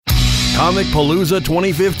Comic Palooza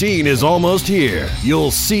 2015 is almost here.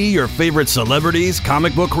 You'll see your favorite celebrities,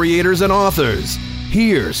 comic book creators, and authors.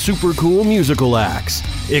 Hear super cool musical acts.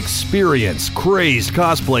 Experience crazed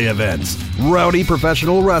cosplay events, rowdy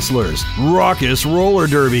professional wrestlers, raucous roller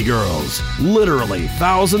derby girls, literally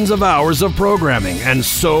thousands of hours of programming, and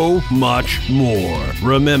so much more.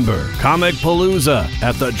 Remember, Comic Palooza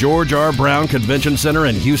at the George R. Brown Convention Center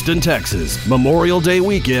in Houston, Texas. Memorial Day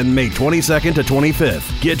weekend, May 22nd to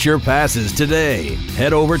 25th. Get your passes today.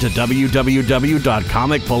 Head over to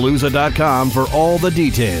www.comicpalooza.com for all the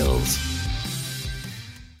details.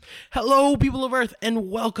 Hello, people of Earth, and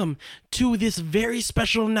welcome to this very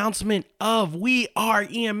special announcement of We Are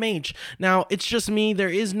EMH. Now, it's just me. There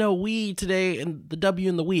is no we today, and the W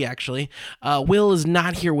and the we, actually. Will is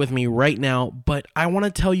not here with me right now, but I want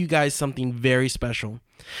to tell you guys something very special.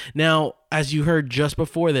 Now, as you heard just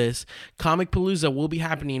before this, Comic Palooza will be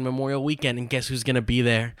happening Memorial Weekend, and guess who's going to be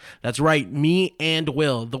there? That's right, me and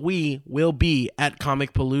Will. The we will be at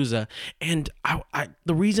Comic Palooza. And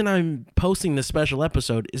the reason I'm posting this special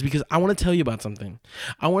episode is because I want to tell you about something.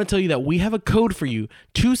 I want to tell you that we have a code for you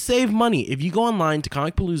to save money. If you go online to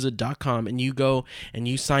comicpalooza.com and you go and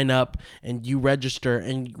you sign up and you register,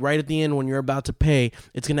 and right at the end when you're about to pay,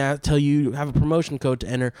 it's going to tell you have a promotion code to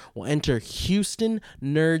enter. We'll enter Houston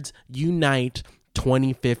Nerds Unite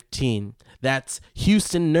 2015. That's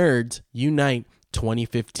Houston Nerds Unite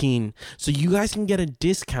 2015. So you guys can get a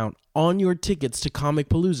discount on your tickets to Comic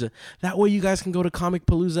Palooza. That way you guys can go to Comic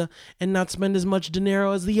Palooza and not spend as much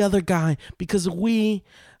dinero as the other guy, because we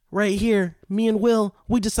right here, me and Will,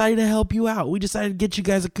 we decided to help you out. We decided to get you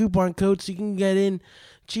guys a coupon code so you can get in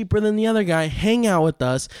cheaper than the other guy, hang out with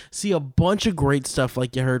us, see a bunch of great stuff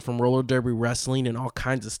like you heard from roller derby wrestling and all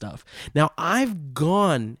kinds of stuff. Now, I've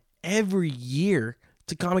gone every year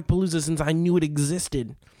to Comic Palooza since I knew it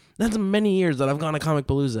existed. That's many years that I've gone to Comic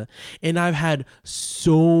Palooza, and I've had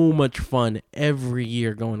so much fun every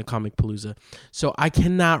year going to Comic Palooza. So I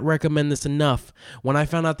cannot recommend this enough. When I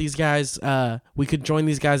found out these guys, we could join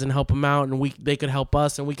these guys and help them out, and they could help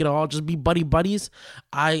us, and we could all just be buddies,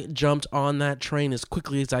 I jumped on that train as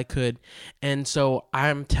quickly as I could. And so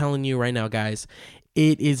I'm telling you right now, guys,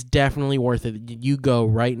 it is definitely worth it. You go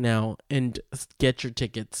right now and get your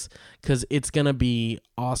tickets, because it's going to be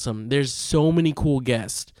awesome. There's so many cool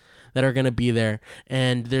guests that are going to be there,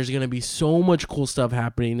 and there's going to be so much cool stuff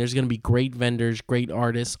happening. There's going to be great vendors, great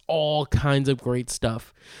artists, all kinds of great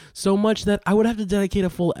stuff. So much that I would have to dedicate a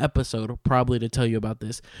full episode probably to tell you about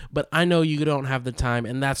this, but I know you don't have the time,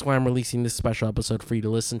 and that's why I'm releasing this special episode for you to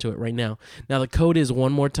listen to it right now. Now, the code is,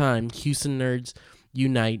 one more time, Houston Nerds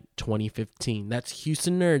Unite 2015. That's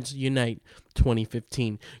Houston Nerds Unite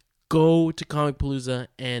 2015. Go to Comic Palooza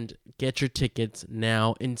and get your tickets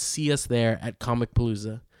now and see us there at Comic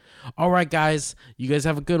Palooza. All right, guys, you guys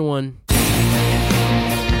have a good one.